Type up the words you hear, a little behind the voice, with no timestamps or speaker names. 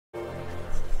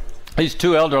These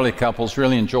two elderly couples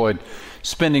really enjoyed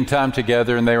spending time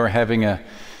together, and they were having a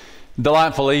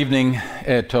delightful evening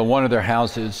at one of their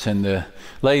houses, and the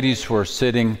ladies were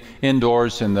sitting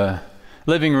indoors in the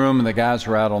living room, and the guys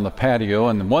were out on the patio.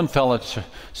 And one fella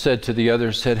said to the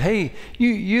other, hey,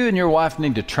 you and your wife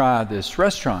need to try this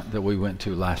restaurant that we went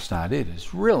to last night. It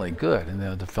is really good. And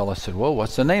the other fella said, well,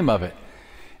 what's the name of it?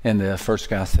 And the first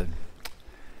guy said,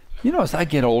 as I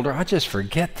get older, I just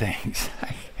forget things.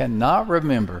 I cannot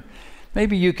remember.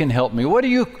 Maybe you can help me. What do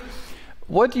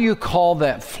you call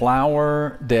that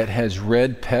flower that has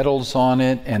red petals on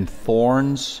it and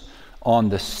thorns on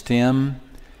the stem?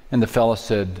 And the fellow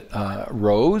said,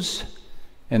 Rose.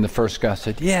 And the first guy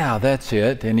said, yeah, that's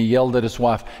it. And he yelled at his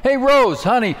wife, hey, Rose,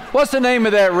 honey, what's the name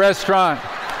of that restaurant?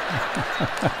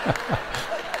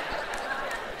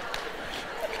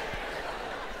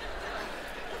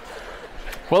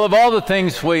 Well, of all the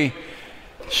things we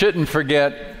shouldn't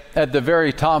forget, at the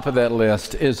very top of that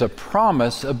list is a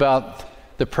promise about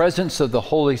the presence of the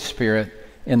Holy Spirit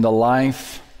in the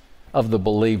life of the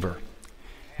believer.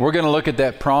 We're going to look at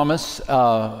that promise.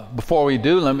 Before we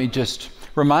do, let me just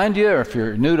remind you, if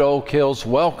you're new to Oak Hills,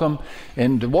 welcome.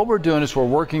 And what we're doing is we're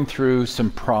working through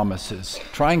some promises,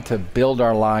 trying to build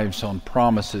our lives on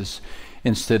promises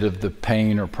instead of the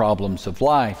pain or problems of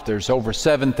life. There's over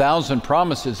 7,000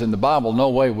 promises in the Bible. No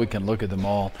way we can look at them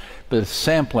all. But a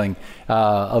sampling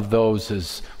of those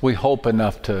is, we hope,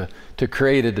 enough to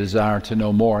create a desire to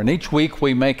know more. And each week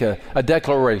we make a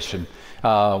declaration.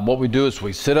 What we do is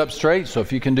we sit up straight. So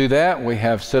if you can do that, we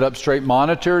have sit up straight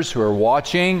monitors who are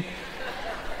watching.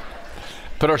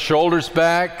 Put our shoulders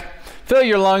back. Fill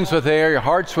your lungs with air, your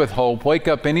hearts with hope. Wake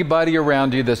up anybody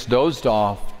around you that's dozed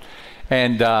off.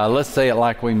 And let's say it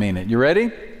like we mean it. You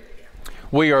ready?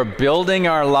 We are building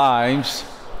our lives.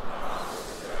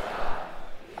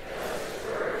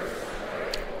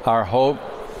 Our hope.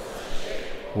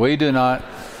 We do not.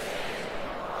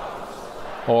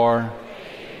 Or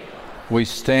we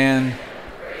stand.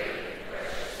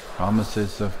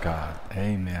 Promises of God.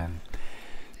 Amen.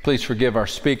 Please forgive our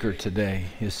speaker today.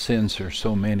 His sins are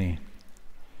so many.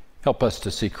 Help us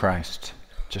to see Christ,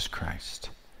 just Christ.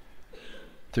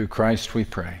 Through Christ we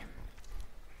pray.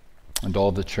 And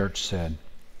all the church said.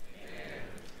 Amen.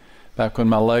 Back when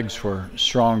my legs were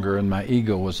stronger and my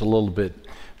ego was a little bit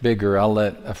bigger, I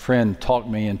let a friend talk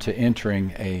me into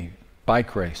entering a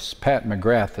bike race. Pat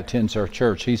McGrath attends our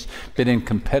church. He's been in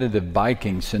competitive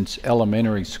biking since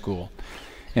elementary school.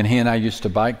 And he and I used to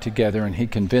bike together, and he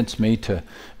convinced me to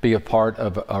be a part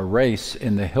of a race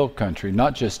in the hill country.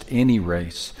 Not just any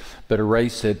race, but a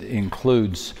race that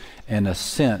includes an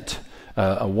ascent,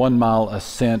 a 1 mile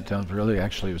ascent, really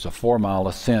actually it was a 4 mile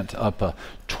ascent up a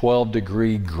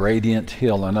 12-degree gradient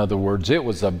hill. In other words, it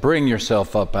was a bring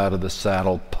yourself up out of the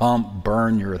saddle, pump,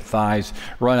 burn your thighs,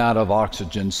 run out of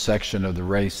oxygen section of the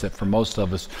race that for most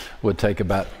of us would take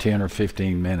about 10 or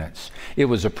 15 minutes. It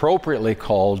was appropriately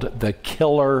called the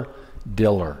Killer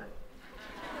Diller.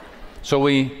 So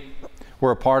we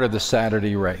were a part of the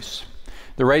Saturday race.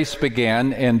 The race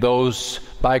began, and those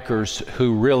bikers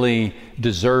who really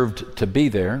deserved to be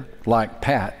there, like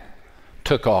Pat,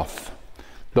 took off.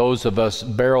 Those of us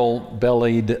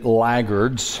barrel-bellied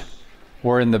laggards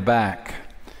were in the back.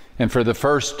 And for the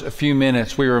first few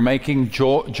minutes, we were making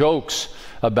jokes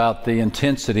about the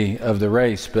intensity of the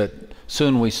race, but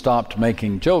soon we stopped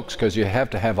making jokes because you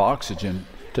have to have oxygen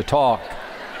to talk.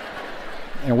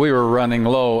 And we were running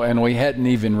low, and we hadn't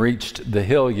even reached the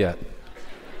hill yet.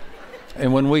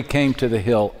 And when we came to the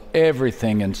hill,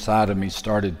 everything inside of me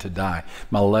started to die.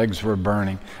 My legs were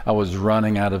burning. I was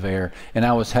running out of air. And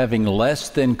I was having less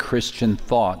than Christian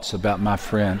thoughts about my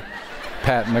friend,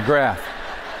 Pat McGrath.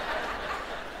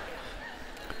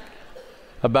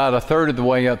 About a third of the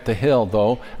way up the hill,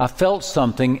 though, I felt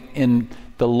something in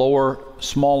the lower,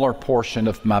 smaller portion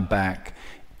of my back.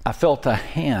 I felt a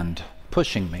hand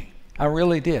pushing me. I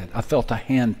really did. I felt a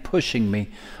hand pushing me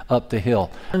up the hill.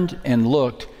 I turned and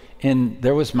looked, and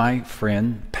there was my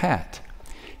friend, Pat.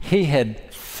 He had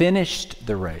finished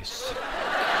the race,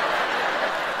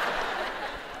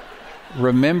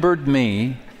 remembered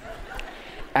me,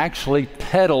 actually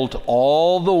pedaled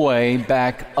all the way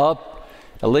back up,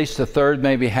 at least a third,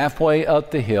 maybe halfway up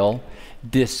the hill,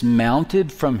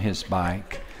 dismounted from his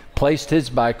bike, placed his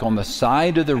bike on the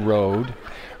side of the road,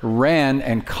 ran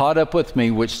and caught up with me,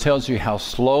 which tells you how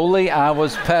slowly I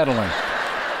was pedaling.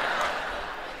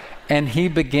 And he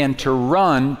began to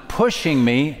run, pushing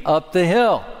me up the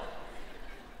hill.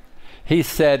 He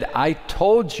said, I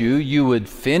told you you would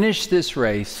finish this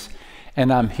race,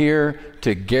 and I'm here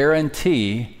to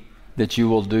guarantee that you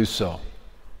will do so.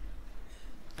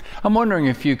 I'm wondering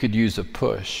if you could use a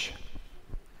push.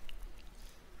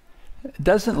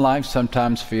 Doesn't life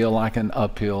sometimes feel like an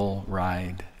uphill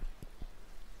ride?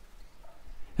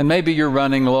 And maybe you're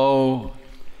running low,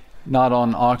 not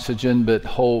on oxygen, but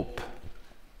hope,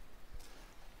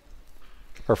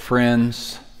 or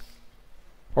friends,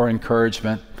 or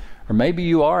encouragement, or maybe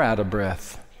you are out of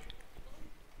breath.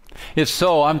 If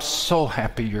so, I'm so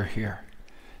happy you're here,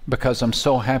 because I'm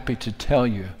so happy to tell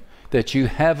you that you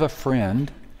have a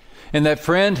friend, and that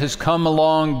friend has come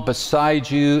along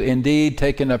beside you, indeed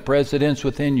taken up residence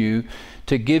within you,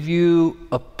 to give you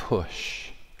a push.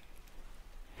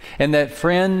 And that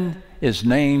friend is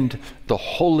named the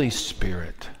Holy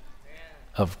Spirit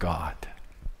of God.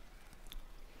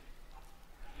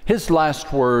 His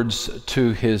last words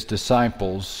to his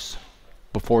disciples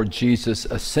before Jesus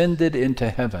ascended into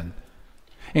heaven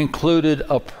included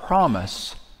a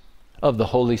promise of the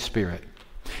Holy Spirit.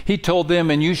 He told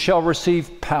them, "And you shall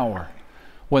receive power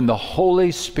when the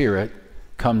Holy Spirit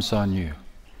comes on you."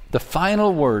 The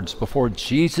final words before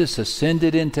Jesus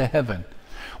ascended into heaven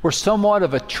were somewhat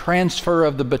of a transfer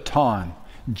of the baton.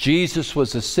 Jesus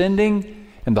was ascending,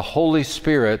 and the Holy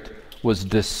Spirit was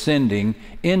descending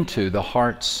into the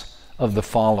hearts of the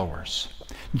followers.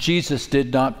 Jesus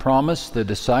did not promise the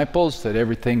disciples that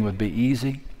everything would be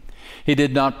easy. He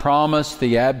did not promise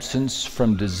the absence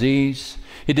from disease.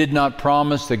 He did not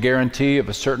promise the guarantee of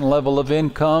a certain level of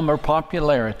income or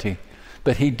popularity.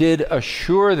 But he did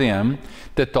assure them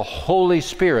that the Holy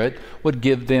Spirit would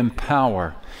give them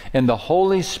power. And the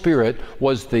Holy Spirit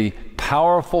was the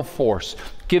powerful force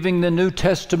giving the New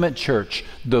Testament church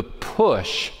the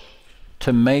push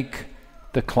to make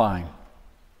the climb.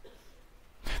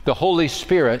 The Holy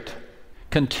Spirit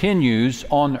continues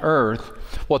on earth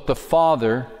what the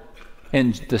Father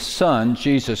and the Son,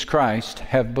 Jesus Christ,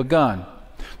 have begun.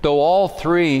 Though all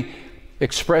three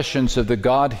expressions of the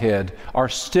Godhead are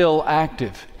still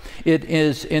active, it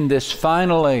is in this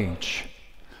final age,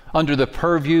 under the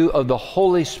purview of the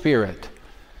Holy Spirit,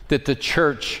 that the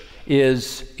church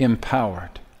is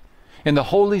empowered. And the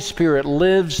Holy Spirit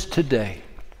lives today,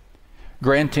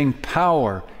 granting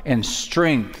power and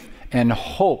strength and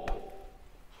hope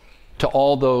to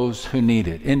all those who need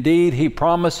it. Indeed, he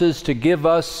promises to give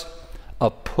us a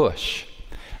push.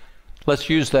 Let's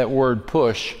use that word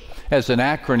push as an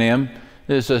acronym.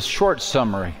 Is a short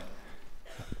summary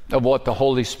of what the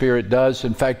Holy Spirit does.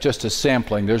 In fact, just a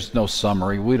sampling. There's no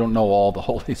summary. We don't know all the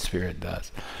Holy Spirit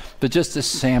does. But just a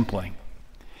sampling.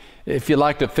 If you'd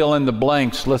like to fill in the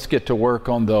blanks, let's get to work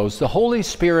on those. The Holy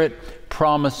Spirit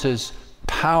promises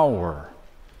power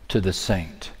to the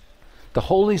saint. The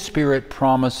Holy Spirit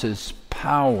promises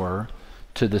power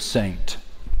to the saint.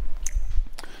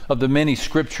 Of the many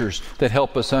scriptures that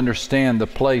help us understand the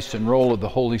place and role of the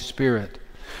Holy Spirit,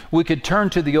 we could turn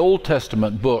to the Old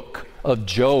Testament book of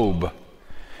Job.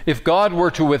 If God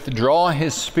were to withdraw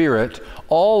his Spirit,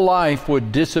 all life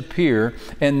would disappear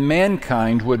and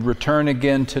mankind would return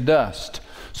again to dust.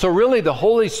 So really the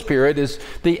Holy Spirit is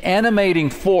the animating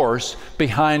force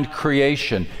behind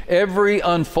creation. Every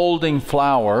unfolding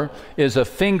flower is a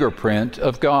fingerprint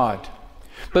of God.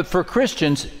 But for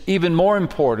Christians, even more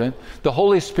important, the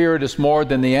Holy Spirit is more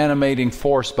than the animating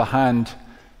force behind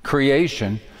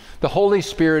creation. The Holy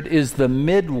Spirit is the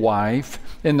midwife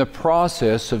in the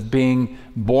process of being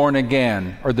born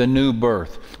again, or the new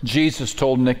birth. Jesus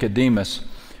told Nicodemus,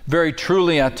 "Very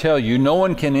truly I tell you, no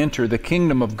one can enter the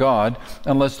kingdom of God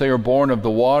unless they are born of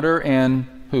the water and"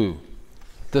 who?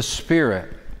 The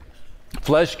Spirit.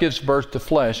 Flesh gives birth to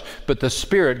flesh, but the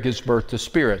Spirit gives birth to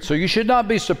spirit. So you should not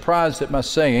be surprised at my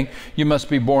saying, you must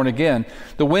be born again.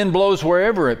 The wind blows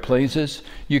wherever it pleases.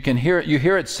 You can hear it, you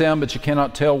hear its sound, but you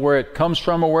cannot tell where it comes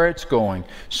from or where it's going.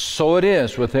 So it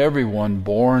is with everyone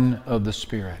born of the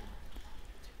Spirit.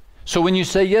 So when you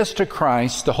say yes to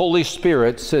Christ, the Holy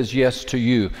Spirit says yes to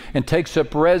you and takes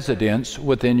up residence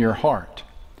within your heart.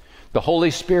 The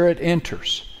Holy Spirit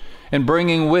enters. And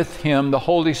bringing with him, the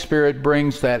Holy Spirit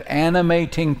brings that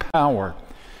animating power,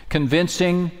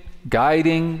 convincing,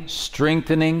 guiding,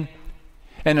 strengthening,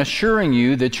 and assuring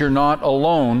you that you're not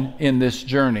alone in this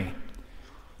journey.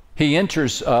 He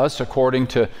enters us, according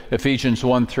to Ephesians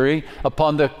 1:3,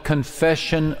 upon the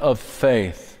confession of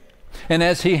faith. And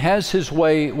as he has his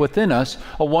way within us,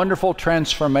 a wonderful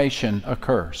transformation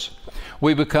occurs.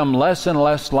 We become less and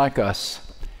less like us,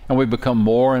 and we become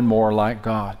more and more like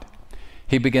God.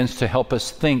 He begins to help us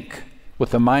think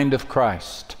with the mind of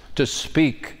Christ, to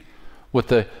speak with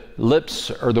the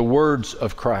lips or the words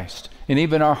of Christ. And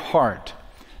even our heart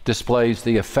displays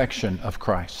the affection of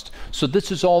Christ. So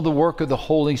this is all the work of the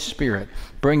Holy Spirit,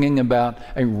 bringing about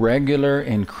a regular,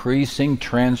 increasing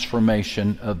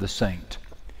transformation of the saint.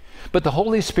 But the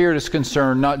Holy Spirit is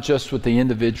concerned not just with the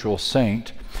individual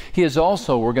saint. He is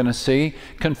also, we're going to see,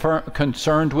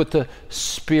 concerned with the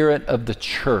spirit of the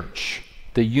church,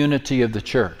 the unity of the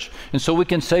church. And so we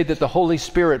can say that the Holy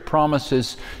Spirit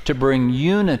promises to bring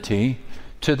unity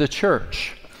to the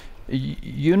church.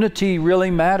 Unity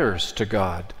really matters to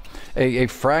God. A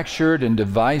fractured and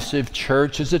divisive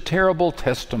church is a terrible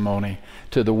testimony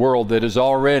to the world that is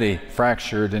already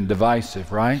fractured and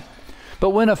divisive, right? But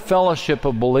when a fellowship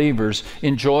of believers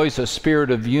enjoys a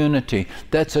spirit of unity,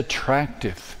 that's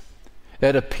attractive.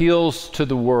 That appeals to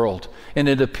the world, and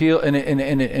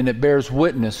it bears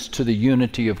witness to the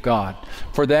unity of God.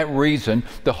 For that reason,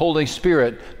 the Holy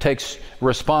Spirit takes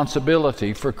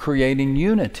responsibility for creating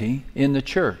unity in the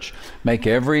church. Make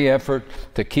every effort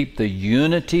to keep the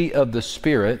unity of the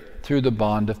Spirit through the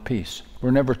bond of peace. We're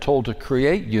never told to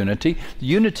create unity. The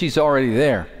unity's already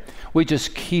there. We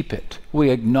just keep it,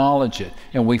 we acknowledge it,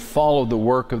 and we follow the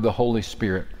work of the Holy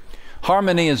Spirit.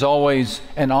 Harmony is always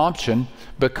an option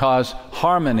because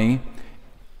harmony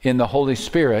in the Holy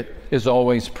Spirit is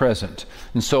always present.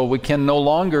 And so we can no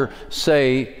longer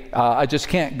say, I just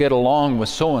can't get along with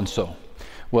so-and-so.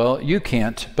 Well, you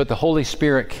can't, but the Holy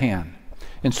Spirit can.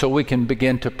 And so we can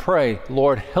begin to pray,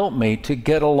 Lord, help me to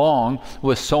get along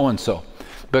with so-and-so,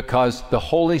 because the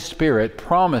Holy Spirit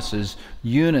promises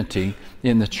unity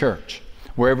in the church.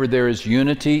 Wherever there is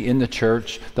unity in the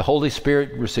church, the Holy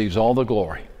Spirit receives all the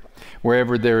glory.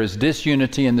 Wherever there is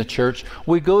disunity in the church,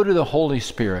 we go to the Holy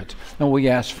Spirit and we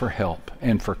ask for help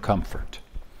and for comfort.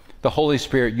 The Holy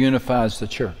Spirit unifies the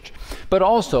church. But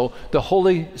also, the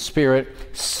Holy Spirit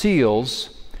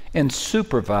seals and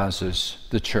supervises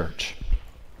the church.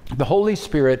 The Holy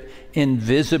Spirit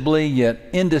invisibly yet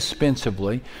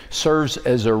indispensably serves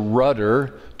as a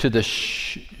rudder to the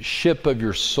ship of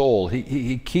your soul.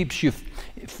 He keeps you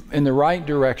in the right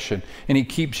direction, and He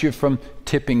keeps you from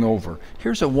tipping over.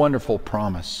 Here's a wonderful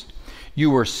promise.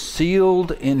 You were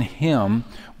sealed in Him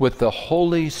with the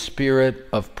Holy Spirit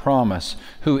of promise,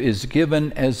 who is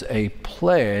given as a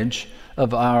pledge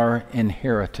of our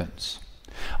inheritance.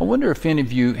 I wonder if any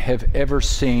of you have ever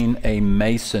seen a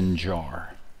mason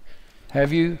jar.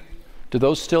 Have you? Do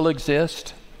those still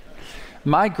exist?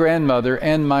 My grandmother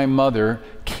and my mother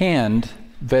canned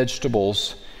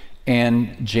vegetables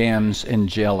and jams and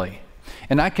jelly.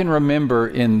 And I can remember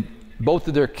in both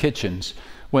of their kitchens,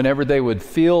 whenever they would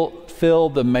fill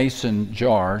the mason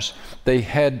jars, they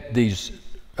had these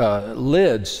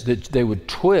lids that they would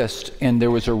twist, and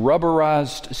there was a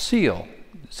rubberized seal.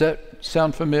 Does that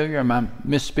sound familiar? Am I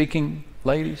misspeaking,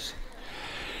 ladies?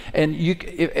 And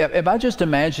if I just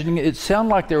imagining it, it sounded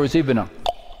like there was even a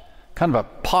kind of a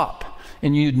pop,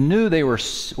 and you knew they were,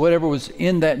 whatever was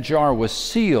in that jar was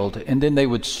sealed, and then they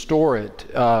would store it,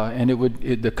 and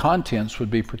the contents would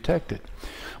be protected.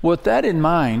 With that in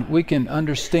mind, we can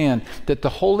understand that the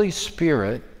Holy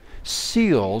Spirit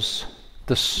seals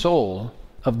the soul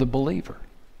of the believer.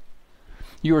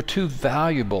 You are too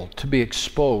valuable to be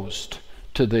exposed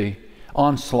to the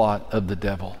onslaught of the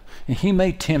devil. And he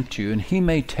may tempt you and he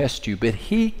may test you, but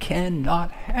he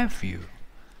cannot have you.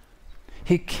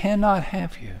 He cannot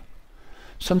have you.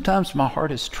 Sometimes my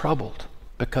heart is troubled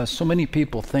because so many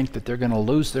people think that they're going to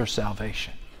lose their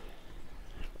salvation.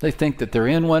 They think that they're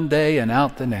in one day and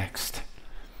out the next.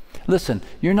 Listen,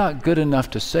 you're not good enough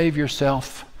to save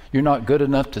yourself. You're not good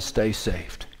enough to stay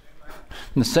saved.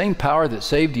 And the same power that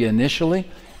saved you initially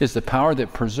is the power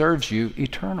that preserves you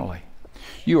eternally.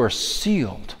 You are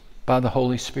sealed by the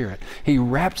Holy Spirit. He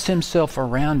wraps Himself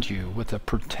around you with a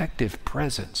protective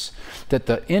presence that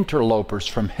the interlopers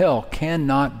from hell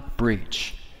cannot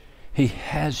breach. He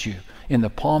has you in the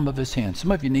palm of His hand.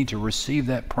 Some of you need to receive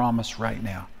that promise right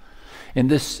now. And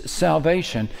this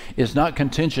salvation is not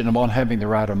contingent upon having the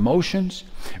right emotions,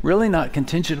 really not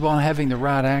contingent upon having the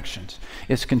right actions.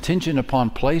 It's contingent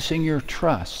upon placing your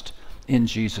trust in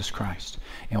Jesus Christ.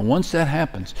 And once that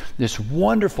happens, this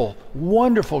wonderful,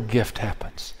 wonderful gift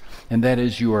happens. And that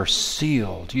is, you are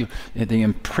sealed. The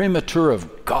imprimatur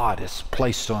of God is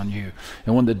placed on you.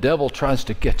 And when the devil tries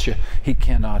to get you, he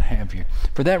cannot have you.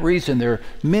 For that reason, there are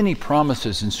many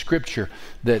promises in Scripture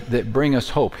that bring us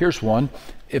hope. Here's one,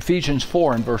 Ephesians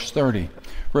 4 and verse 30.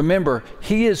 Remember,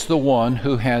 He is the one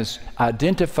who has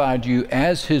identified you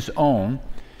as His own,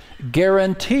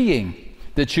 guaranteeing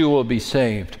that you will be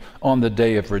saved on the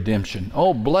day of redemption.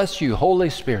 Oh, bless you, Holy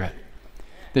Spirit,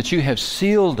 that you have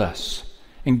sealed us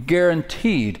and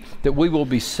guaranteed that we will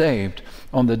be saved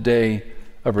on the day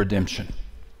of redemption.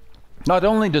 Not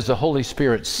only does the Holy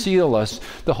Spirit seal us,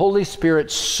 the Holy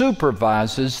Spirit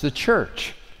supervises the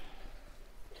church.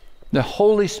 The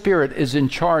Holy Spirit is in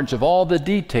charge of all the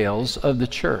details of the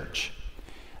church.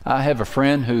 I have a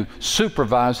friend who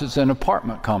supervises an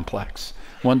apartment complex.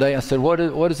 One day I said, what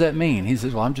does that mean? He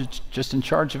says, well, I'm just in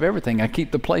charge of everything. I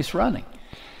keep the place running.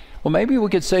 Well, maybe we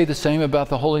could say the same about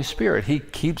the Holy Spirit. He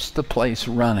keeps the place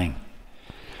running.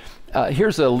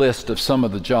 Here's a list of some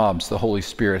of the jobs the Holy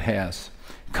Spirit has.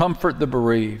 Comfort the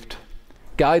bereaved.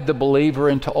 Guide the believer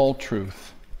into all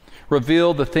truth.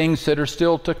 Reveal the things that are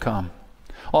still to come.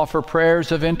 Offer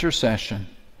prayers of intercession.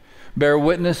 Bear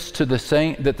witness to the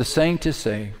saint that the saint is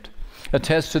saved.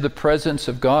 Attest to the presence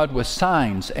of God with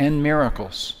signs and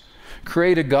miracles.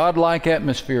 Create a godlike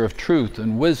atmosphere of truth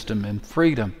and wisdom and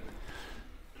freedom.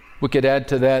 We could add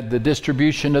to that the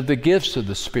distribution of the gifts of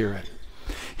the Spirit.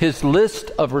 His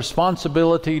list of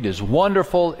responsibility is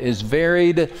wonderful, is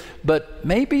varied, but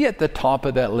maybe at the top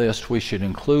of that list we should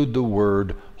include the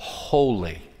word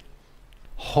holy.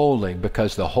 Holy,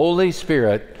 because the Holy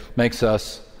Spirit makes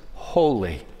us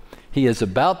holy. He is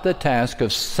about the task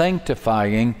of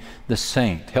sanctifying the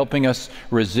saint, helping us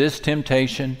resist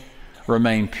temptation,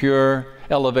 remain pure,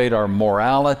 elevate our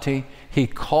morality. He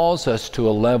calls us to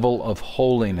a level of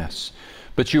holiness.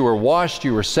 But you were washed,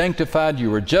 you were sanctified,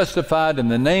 you were justified in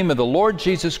the name of the Lord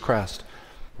Jesus Christ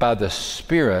by the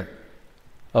Spirit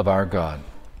of our God.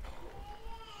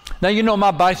 Now, you know,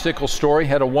 my bicycle story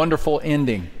had a wonderful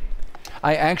ending.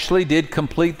 I actually did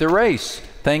complete the race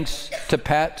thanks to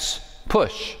Pat's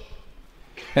push.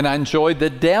 And I enjoyed the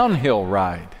downhill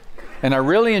ride. And I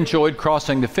really enjoyed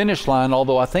crossing the finish line,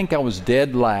 although I think I was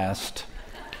dead last.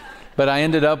 But I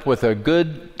ended up with a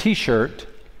good t-shirt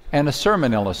and a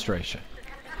sermon illustration.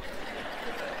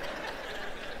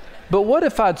 But what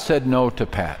if I'd said no to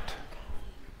Pat?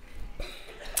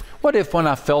 What if when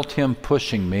I felt him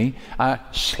pushing me, I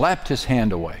slapped his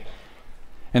hand away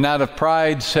and out of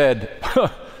pride said,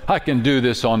 I can do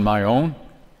this on my own?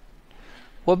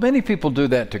 Well, many people do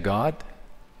that to God.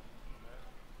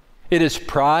 It is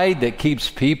pride that keeps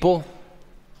people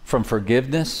from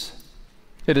forgiveness.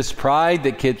 It is pride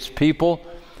that keeps people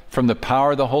from the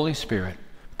power of the Holy Spirit.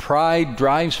 Pride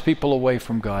drives people away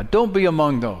from God. Don't be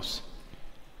among those.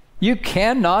 You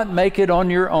cannot make it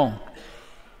on your own.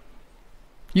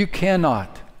 You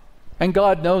cannot. And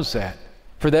God knows that.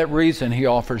 For that reason, He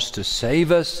offers to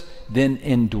save us, then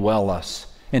indwell us,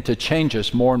 and to change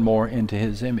us more and more into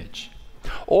His image.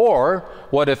 Or,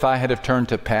 what if I had have turned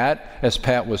to Pat, as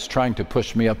Pat was trying to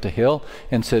push me up the hill,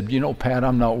 and said, you know, Pat,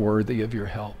 I'm not worthy of your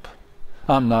help.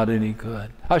 I'm not any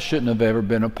good. I shouldn't have ever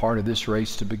been a part of this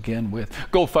race to begin with.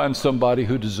 Go find somebody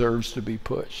who deserves to be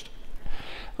pushed.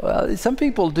 Well, some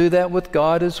people do that with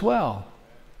God as well.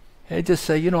 They just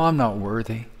say, you know, I'm not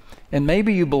worthy. And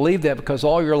maybe you believe that because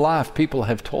all your life people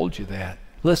have told you that.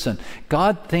 Listen,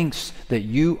 God thinks that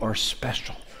you are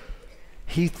special.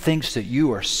 He thinks that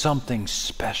you are something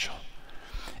special.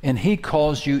 And He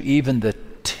calls you even the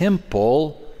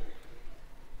temple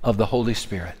of the Holy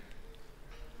Spirit.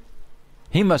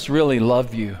 He must really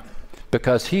love you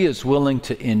because He is willing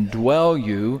to indwell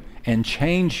you and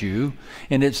change you.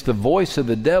 And it's the voice of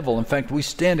the devil. In fact, we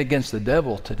stand against the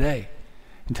devil today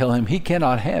and tell him he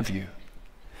cannot have you.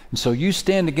 And so you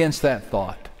stand against that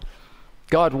thought.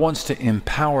 God wants to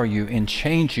empower you and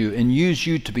change you and use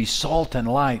you to be salt and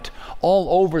light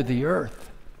all over the earth.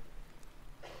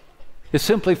 It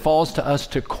simply falls to us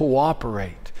to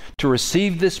cooperate, to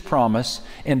receive this promise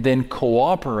and then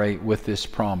cooperate with this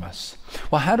promise.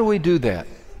 Well, how do we do that?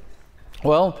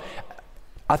 Well,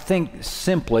 I think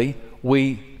simply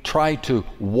we try to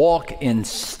walk in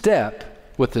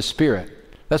step with the Spirit.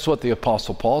 That's what the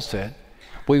Apostle Paul said.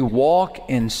 We walk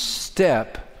in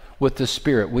step with the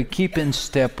Spirit. We keep in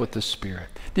step with the Spirit.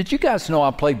 Did you guys know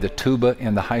I played the tuba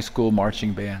in the high school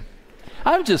marching band?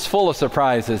 I'm just full of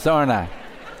surprises, aren't I?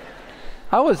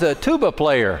 I was a tuba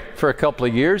player for a couple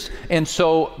of years, and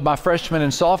so my freshman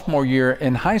and sophomore year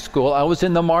in high school, I was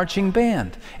in the marching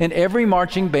band. And every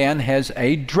marching band has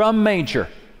a drum major.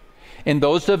 And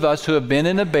those of us who have been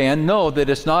in a band know that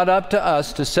it's not up to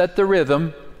us to set the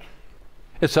rhythm.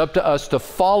 It's up to us to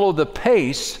follow the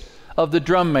pace of the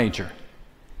drum major.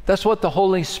 That's what the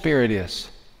Holy Spirit is.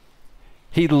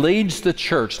 He leads the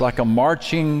church like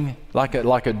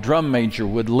a drum major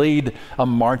would lead a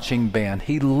marching band.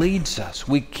 He leads us.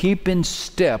 We keep in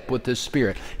step with the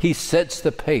Spirit. He sets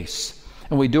the pace.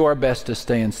 And we do our best to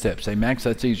stay in step. Say, Max,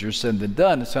 that's easier said than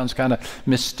done. It sounds kind of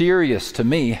mysterious to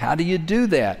me. How do you do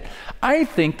that? I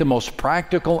think the most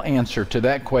practical answer to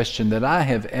that question that I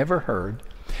have ever heard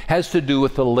has to do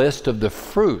with the list of the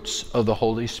fruits of the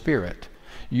Holy Spirit.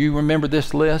 You remember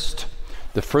this list?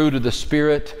 The fruit of the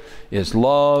Spirit is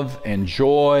love and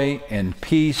joy and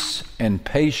peace and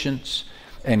patience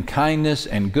and kindness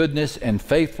and goodness and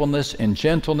faithfulness and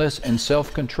gentleness and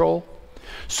self-control.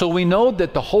 So we know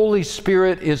that the Holy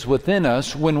Spirit is within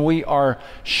us when we are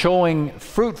showing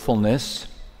fruitfulness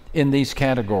in these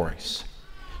categories.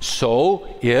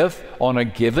 So if on a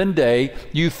given day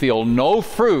you feel no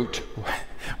fruit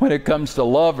when it comes to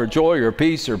love or joy or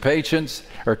peace or patience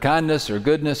or kindness or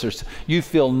goodness, or you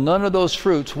feel none of those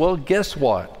fruits, well, guess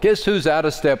what? Guess who's out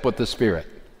of step with the Spirit?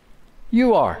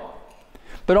 You are.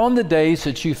 But on the days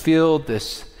that you feel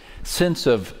this sense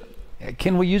of,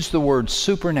 can we use the word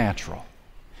supernatural,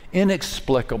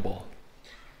 inexplicable,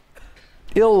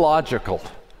 illogical,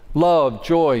 love,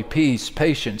 joy, peace,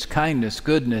 patience, kindness,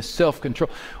 goodness, self-control,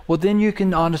 well, then you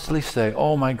can honestly say,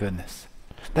 oh my goodness,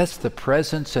 that's the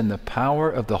presence and the power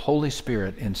of the Holy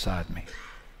Spirit inside me.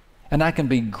 And I can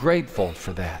be grateful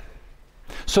for that.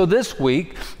 So this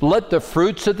week, let the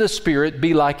fruits of the Spirit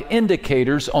be like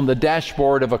indicators on the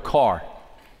dashboard of a car.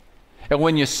 And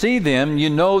when you see them, you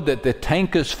know that the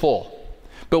tank is full.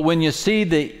 But when you see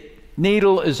the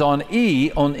needle is on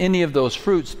E on any of those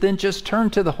fruits, then just turn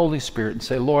to the Holy Spirit and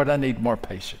say, Lord, I need more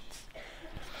patience.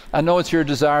 I know it's your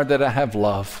desire that I have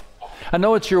love. I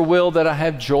know it's your will that I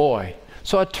have joy.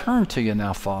 So I turn to you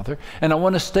now, Father, and I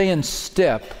want to stay in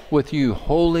step with you,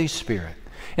 Holy Spirit,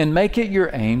 and make it your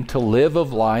aim to live a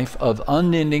life of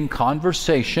unending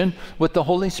conversation with the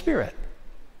Holy Spirit.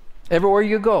 Everywhere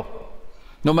you go,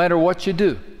 no matter what you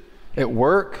do, at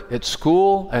work, at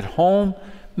school, at home,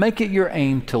 make it your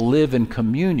aim to live in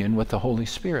communion with the Holy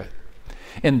Spirit.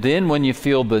 And then when you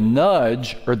feel the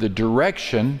nudge or the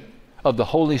direction of the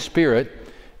Holy Spirit,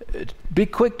 be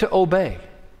quick to obey.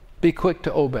 Be quick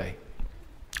to obey.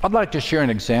 I'd like to share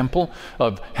an example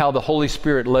of how the Holy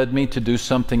Spirit led me to do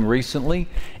something recently.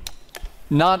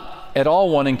 Not at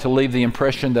all wanting to leave the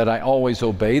impression that I always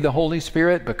obey the Holy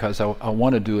Spirit, because I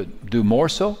want to do more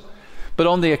so. But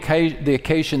on the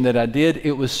occasion that I did,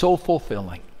 it was so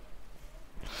fulfilling.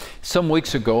 Some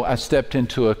weeks ago, I stepped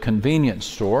into a convenience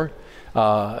store.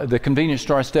 The convenience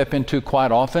store I step into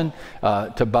quite often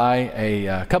to buy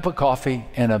a cup of coffee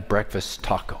and a breakfast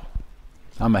taco.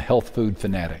 I'm a health food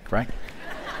fanatic, right?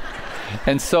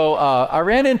 And so I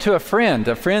ran into a friend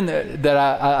that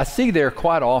I see there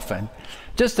quite often.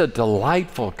 Just a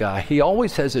delightful guy. He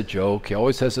always has a joke. He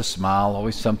always has a smile,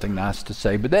 always something nice to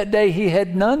say. But that day he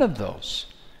had none of those.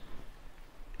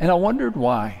 And I wondered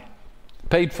why.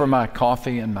 Paid for my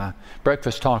coffee and my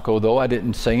breakfast taco, though I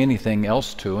didn't say anything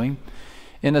else to him.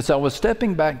 And as I was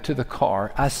stepping back to the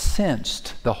car, I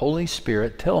sensed the Holy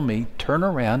Spirit tell me, turn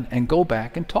around and go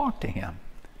back and talk to him.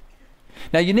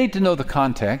 Now you need to know the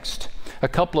context. A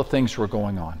couple of things were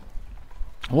going on.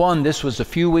 One, this was a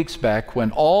few weeks back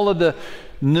when all of the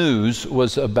news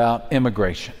was about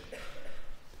immigration,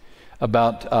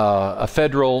 about a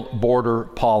federal border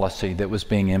policy that was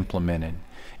being implemented.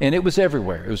 And it was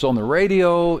everywhere. It was on the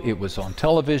radio, it was on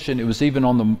television, it was even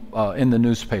on in the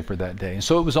newspaper that day. And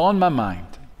so it was on my mind.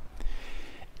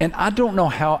 And I don't know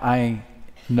how I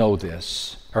know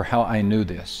this or how I knew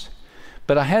this,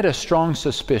 but I had a strong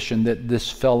suspicion that this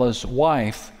fella's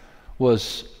wife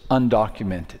was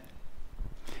undocumented.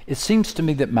 It seems to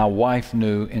me that my wife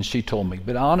knew and she told me,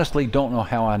 but I honestly don't know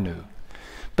how I knew.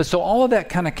 But so all of that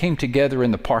kind of came together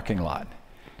in the parking lot.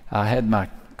 I had my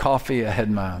coffee, I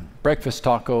had my breakfast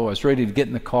taco, I was ready to get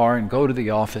in the car and go to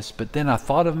the office, but then I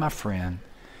thought of my friend,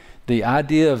 the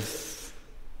idea of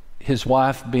his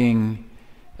wife being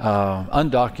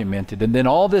undocumented, and then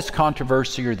all this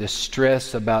controversy or this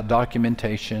stress about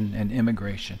documentation and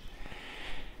immigration.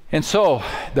 And so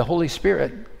the Holy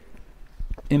Spirit,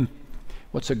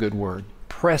 what's a good word?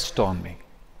 Pressed on me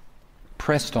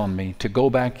to go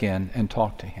back in and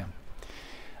talk to him.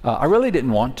 I really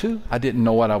didn't want to. I didn't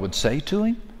know what I would say to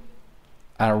him.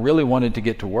 I really wanted to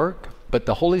get to work, but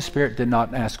the Holy Spirit did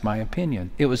not ask my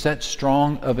opinion. It was that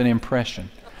strong of an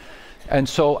impression. And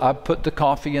so I put the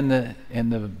coffee and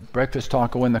the breakfast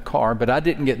taco in the car, but I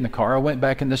didn't get in the car. I went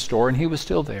back in the store and he was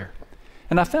still there.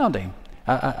 And I found him.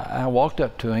 I walked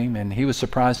up to him and he was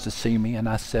surprised to see me, and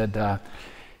I said,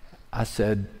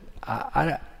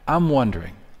 I'm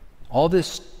wondering, all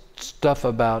this stuff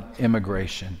about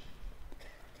immigration,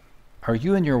 are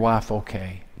you and your wife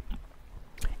okay?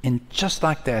 And just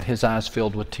like that, his eyes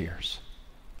filled with tears.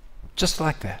 Just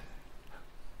like that.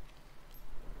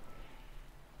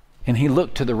 And he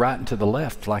looked to the right and to the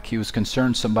left like he was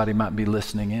concerned somebody might be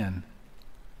listening in.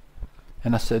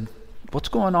 And I said, what's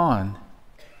going on?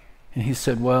 And he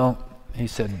said,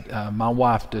 my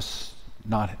wife does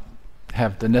not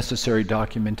have the necessary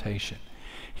documentation.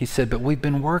 He said, but we've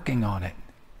been working on it.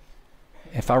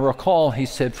 If I recall, he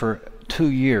said for 2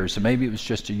 years, or maybe it was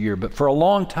just a year, but for a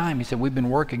long time, he said, we've been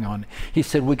working on it. He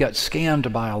said, we got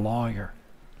scammed by a lawyer,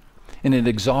 and it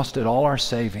exhausted all our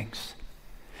savings.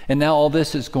 And now all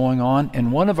this is going on,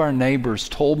 and one of our neighbors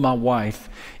told my wife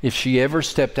if she ever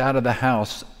stepped out of the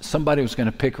house, somebody was going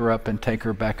to pick her up and take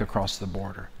her back across the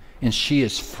border. And she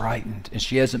is frightened, and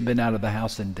she hasn't been out of the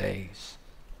house in days.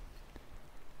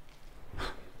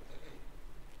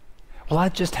 Well, I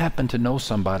just happened to know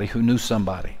somebody who knew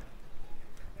somebody.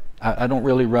 I don't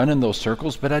really run in those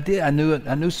circles, but I did. I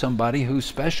knew somebody who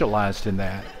specialized in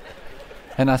that.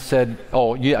 And I said,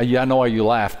 oh, yeah, I know why you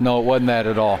laughed. No, it wasn't that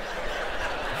at all.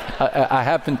 I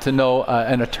happen to know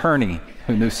an attorney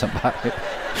who knew somebody.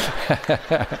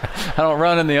 I don't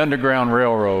run in the Underground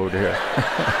Railroad here.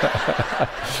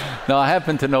 No, I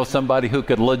happen to know somebody who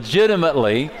could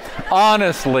legitimately,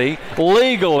 honestly,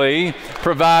 legally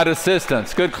provide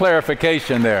assistance. Good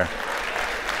clarification there.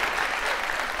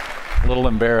 A little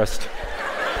embarrassed.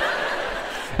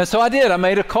 And so I did. I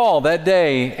made a call that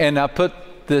day, and I put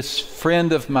this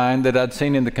friend of mine that I'd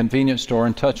seen in the convenience store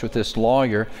in touch with this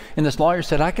lawyer, and this lawyer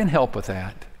said, I can help with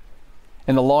that.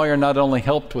 And the lawyer not only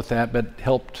helped with that, but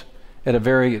helped at a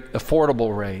very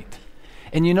affordable rate.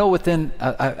 And you know, within,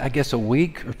 I guess, a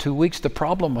week or 2 weeks, the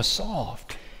problem was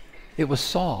solved. It was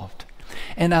solved.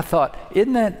 And I thought,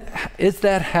 is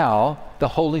that how the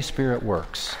Holy Spirit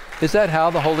works? Is that how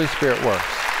the Holy Spirit works?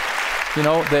 You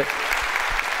know, that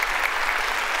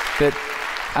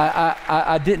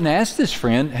I didn't ask this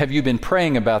friend, have you been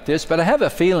praying about this? But I have a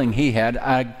feeling he had.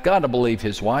 I got to believe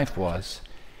his wife was.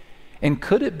 And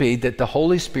could it be that the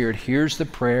Holy Spirit hears the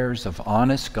prayers of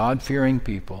honest, God-fearing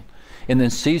people, and then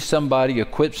sees somebody,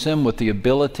 equips them with the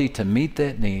ability to meet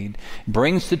that need,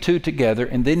 brings the two together,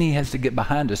 and then he has to get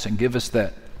behind us and give us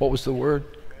that, what was the word?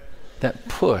 That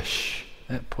push.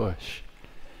 That push.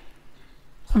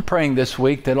 I'm praying this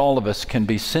week that all of us can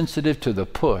be sensitive to the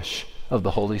push of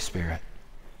the Holy Spirit.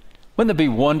 Wouldn't it be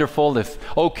wonderful if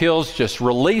Oak Hills just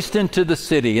released into the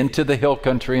city, into the hill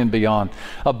country and beyond,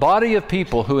 a body of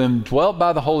people who, indwelt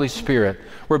by the Holy Spirit,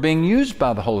 were being used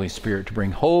by the Holy Spirit to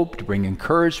bring hope, to bring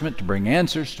encouragement, to bring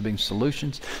answers, to bring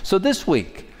solutions. So this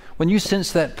week, when you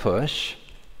sense that push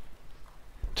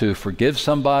to forgive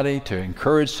somebody, to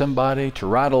encourage somebody, to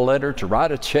write a letter, to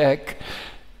write a check,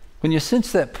 when you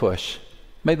sense that push,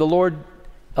 may the Lord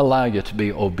allow you to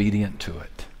be obedient to it.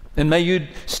 And may you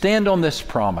stand on this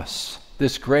promise,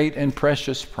 this great and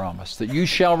precious promise, that you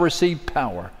shall receive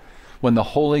power when the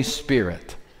Holy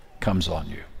Spirit comes on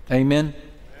you. Amen?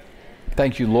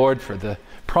 Thank you, Lord, for the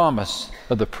promise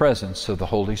of the presence of the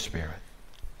Holy Spirit.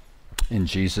 In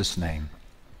Jesus' name.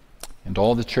 And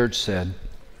all the church said,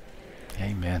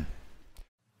 amen.